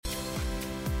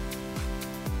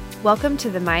Welcome to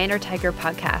the My Inner Tiger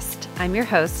podcast. I'm your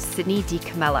host, Sydney D.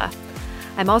 Camella.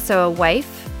 I'm also a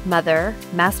wife, mother,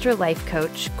 master life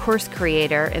coach, course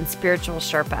creator, and spiritual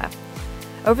Sherpa.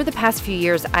 Over the past few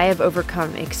years, I have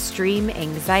overcome extreme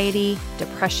anxiety,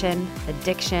 depression,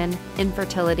 addiction,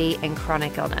 infertility, and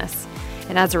chronic illness.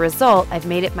 And as a result, I've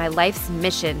made it my life's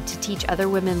mission to teach other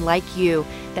women like you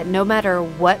that no matter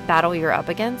what battle you're up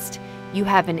against, you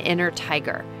have an inner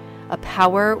tiger, a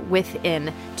power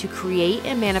within to create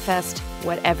and manifest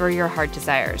whatever your heart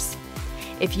desires.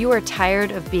 If you are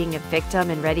tired of being a victim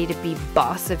and ready to be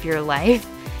boss of your life,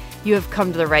 you have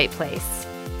come to the right place.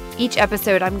 Each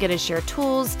episode, I'm going to share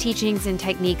tools, teachings, and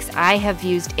techniques I have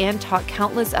used and taught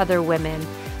countless other women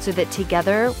so that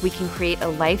together we can create a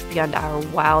life beyond our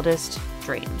wildest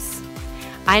dreams.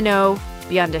 I know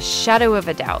beyond a shadow of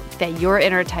a doubt that your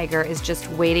inner tiger is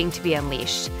just waiting to be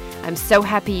unleashed. I'm so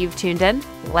happy you've tuned in.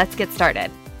 Let's get started.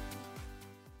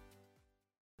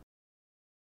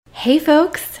 Hey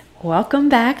folks, welcome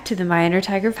back to the My Inner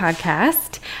Tiger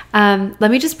podcast. Let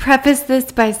me just preface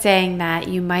this by saying that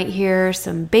you might hear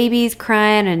some babies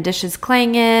crying and dishes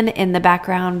clanging in the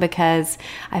background because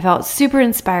I felt super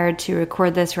inspired to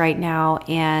record this right now,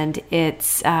 and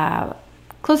it's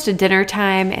close to dinner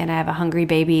time and I have a hungry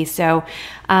baby. So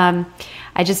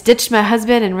I just ditched my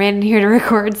husband and ran in here to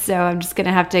record. So I'm just going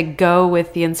to have to go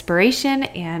with the inspiration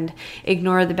and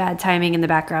ignore the bad timing in the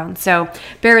background. So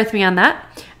bear with me on that.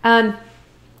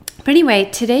 But anyway,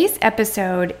 today's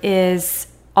episode is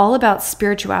all about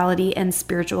spirituality and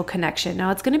spiritual connection.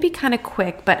 Now, it's going to be kind of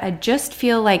quick, but I just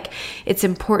feel like it's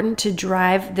important to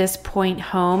drive this point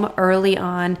home early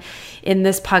on in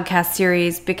this podcast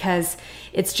series because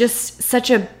it's just such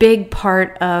a big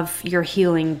part of your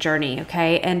healing journey,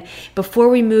 okay? And before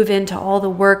we move into all the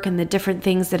work and the different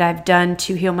things that I've done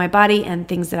to heal my body and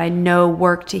things that I know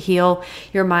work to heal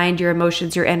your mind, your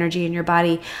emotions, your energy, and your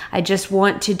body, I just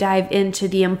want to dive into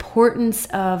the importance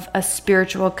of a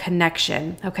spiritual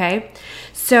connection, okay?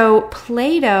 So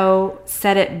Plato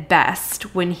said it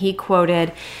best when he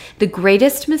quoted, "The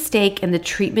greatest mistake in the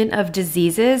treatment of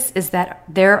diseases is that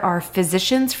there are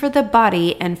physicians for the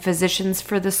body and physicians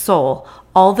for the soul,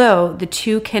 although the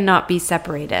two cannot be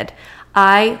separated."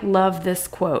 I love this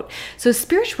quote. So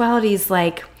spirituality is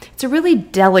it's a really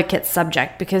delicate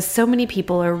subject because so many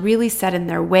people are really set in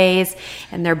their ways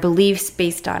and their beliefs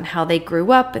based on how they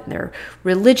grew up and their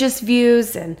religious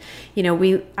views. And,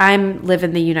 I live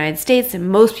in the United States and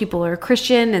most people are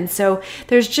Christian. And so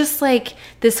there's just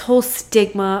this whole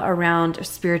stigma around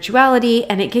spirituality,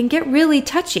 and it can get really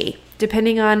touchy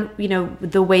depending on,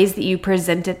 the ways that you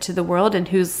present it to the world and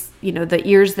who's, the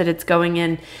ears that it's going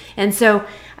in. And so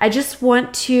I just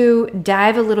want to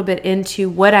dive a little bit into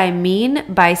what I mean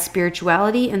by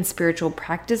spirituality and spiritual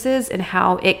practices and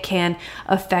how it can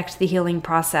affect the healing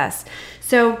process.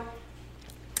 So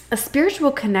a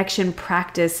spiritual connection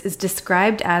practice is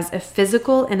described as a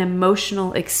physical and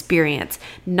emotional experience,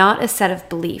 not a set of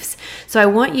beliefs. So I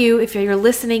want you, if you're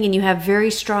listening and you have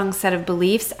very strong set of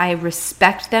beliefs, I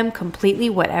respect them completely,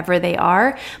 whatever they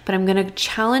are, but I'm going to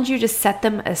challenge you to set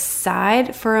them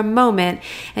aside for a moment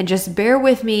and just bear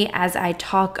with me as I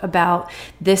talk about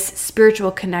this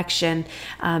spiritual connection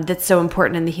that's so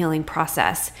important in the healing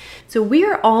process. So we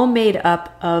are all made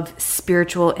up of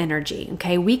spiritual energy,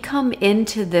 okay? We come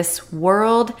into this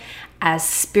world as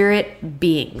spirit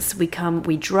beings. We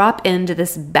drop into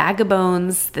this bag of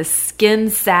bones, this skin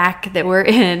sack that we're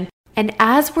in. And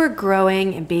as we're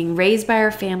growing and being raised by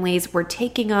our families, we're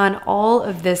taking on all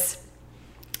of this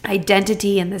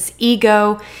identity and this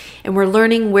ego, and we're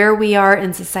learning where we are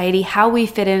in society, how we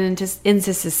fit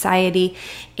into society,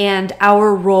 and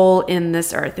our role in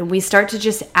this earth. And we start to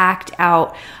just act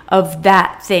out of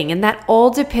that thing. And that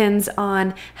all depends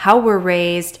on how we're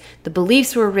raised, the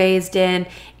beliefs we're raised in,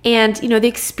 and the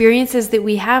experiences that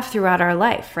we have throughout our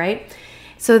life, right?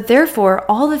 So therefore,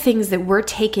 all the things that we're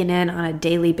taking in on a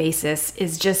daily basis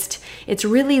it's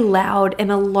really loud,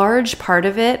 and a large part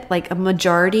of it, a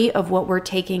majority of what we're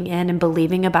taking in and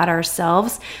believing about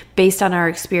ourselves based on our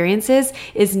experiences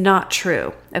is not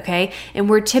true, okay? And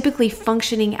we're typically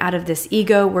functioning out of this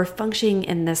ego. We're functioning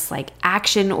in this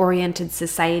action-oriented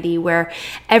society where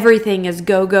everything is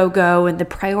go, go, go, and the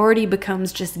priority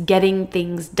becomes just getting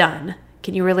things done.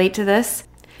 Can you relate to this?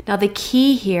 Now, the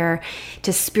key here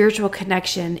to spiritual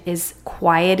connection is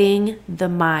quieting the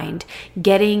mind,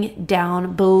 getting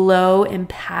down below and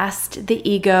past the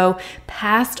ego,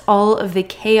 past all of the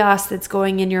chaos that's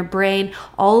going in your brain,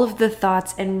 all of the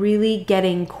thoughts, and really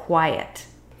getting quiet.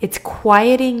 It's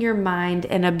quieting your mind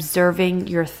and observing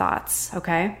your thoughts,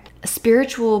 okay? A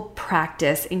spiritual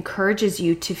practice encourages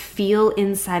you to feel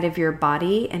inside of your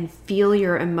body and feel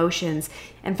your emotions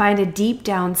and find a deep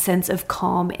down sense of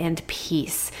calm and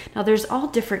peace. Now, there's all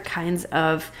different kinds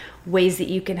of ways that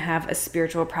you can have a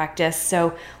spiritual practice.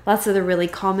 So lots of the really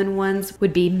common ones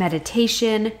would be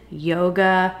meditation,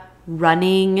 yoga,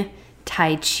 running,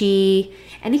 Tai Chi,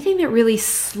 anything that really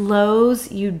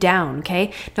slows you down,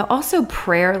 okay? Now also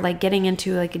prayer, like getting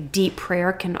into like a deep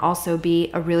prayer can also be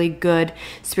a really good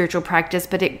spiritual practice,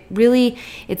 but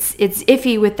it's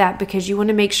iffy with that because you want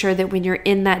to make sure that when you're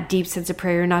in that deep sense of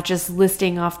prayer, you're not just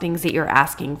listing off things that you're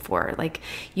asking for. Like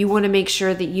you want to make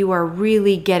sure that you are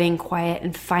really getting quiet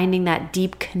and finding that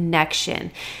deep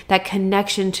connection, that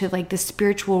connection to like the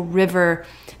spiritual river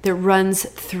that runs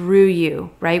through you,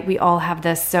 right? We all have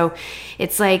this. So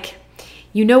it's like,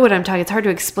 you know what I'm talking. It's hard to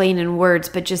explain in words,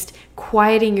 but just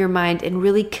quieting your mind and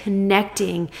really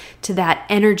connecting to that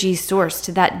energy source,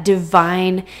 to that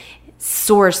divine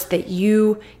source that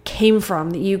you came from,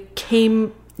 that you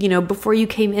came, before you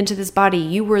came into this body,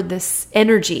 you were this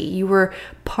energy. You were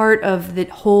part of the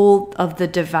whole of the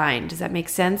divine. Does that make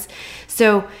sense?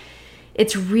 So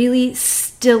it's really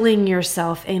stilling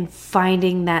yourself and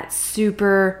finding that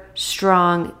super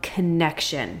strong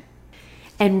connection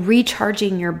and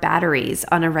recharging your batteries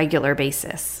on a regular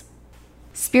basis.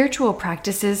 Spiritual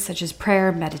practices such as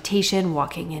prayer, meditation,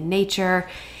 walking in nature,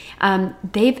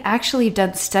 they've actually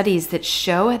done studies that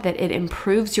show that it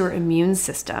improves your immune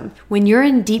system. When you're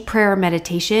in deep prayer or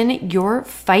meditation, your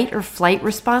fight or flight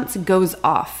response goes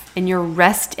off and your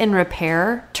rest and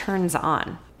repair turns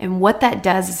on. And what that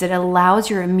does is it allows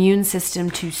your immune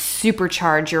system to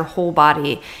supercharge your whole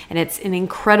body. And it's an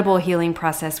incredible healing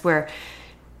process where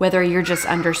whether you're just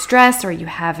under stress or you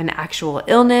have an actual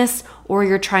illness or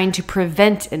you're trying to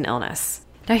prevent an illness.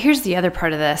 Now, here's the other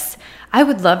part of this. I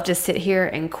would love to sit here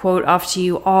and quote off to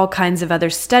you all kinds of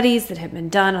other studies that have been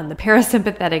done on the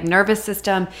parasympathetic nervous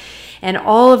system and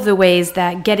all of the ways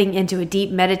that getting into a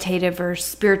deep meditative or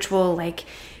spiritual, like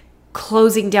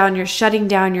shutting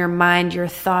down your mind, your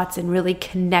thoughts, and really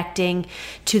connecting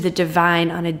to the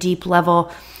divine on a deep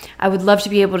level. I would love to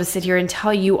be able to sit here and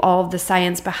tell you all of the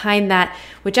science behind that,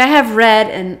 which I have read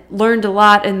and learned a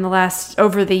lot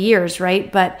over the years,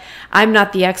 right? But I'm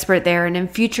not the expert there. And in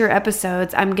future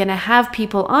episodes, I'm going to have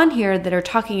people on here that are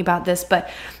talking about this. But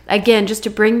again, just to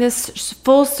bring this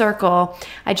full circle,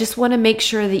 I just want to make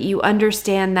sure that you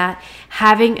understand that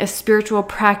having a spiritual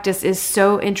practice is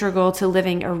so integral to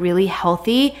living a really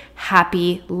healthy,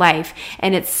 happy life.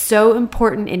 And it's so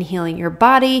important in healing your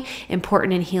body,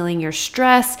 important in healing your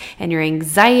stress and your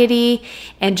anxiety,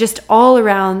 and just all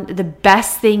around the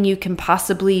best thing you can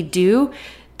possibly do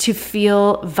to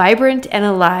feel vibrant and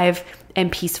alive and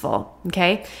peaceful.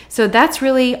 Okay. So that's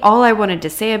really all I wanted to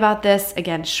say about this.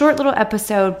 Again, short little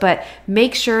episode, but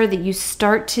make sure that you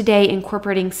start today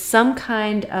incorporating some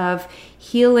kind of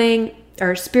healing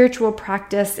or spiritual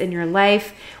practice in your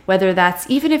life, whether that's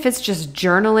even if it's just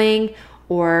journaling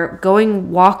or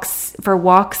going for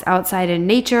walks outside in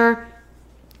nature.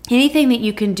 Anything that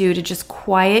you can do to just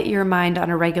quiet your mind on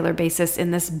a regular basis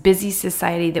in this busy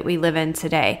society that we live in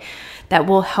today that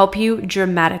will help you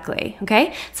dramatically.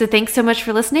 Okay? So thanks so much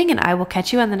for listening, and I will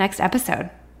catch you on the next episode.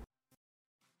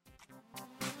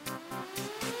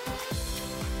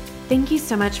 Thank you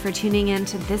so much for tuning in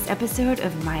to this episode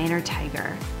of My Inner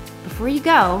Tiger. Before you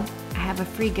go, I have a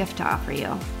free gift to offer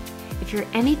you. If you're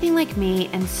anything like me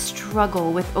and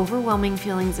struggle with overwhelming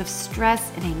feelings of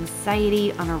stress and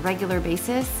anxiety on a regular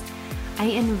basis, I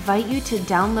invite you to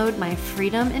download my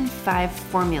Freedom in 5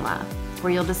 formula,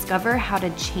 where you'll discover how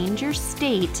to change your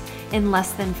state in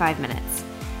less than 5 minutes.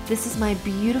 This is my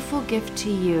beautiful gift to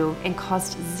you and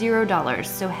costs $0.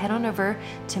 So head on over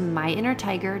to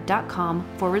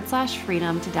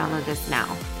myinnertiger.com/freedom to download this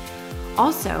now.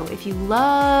 Also, if you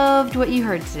loved what you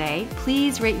heard today,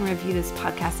 please rate and review this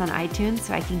podcast on iTunes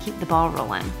so I can keep the ball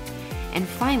rolling. And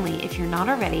finally, if you're not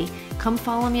already, come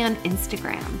follow me on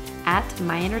Instagram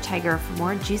 @myinnertiger for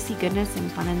more juicy goodness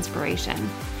and fun inspiration.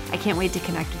 I can't wait to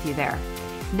connect with you there.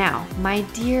 Now, my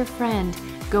dear friend,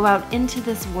 go out into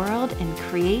this world and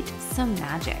create some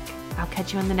magic. I'll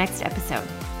catch you on the next episode.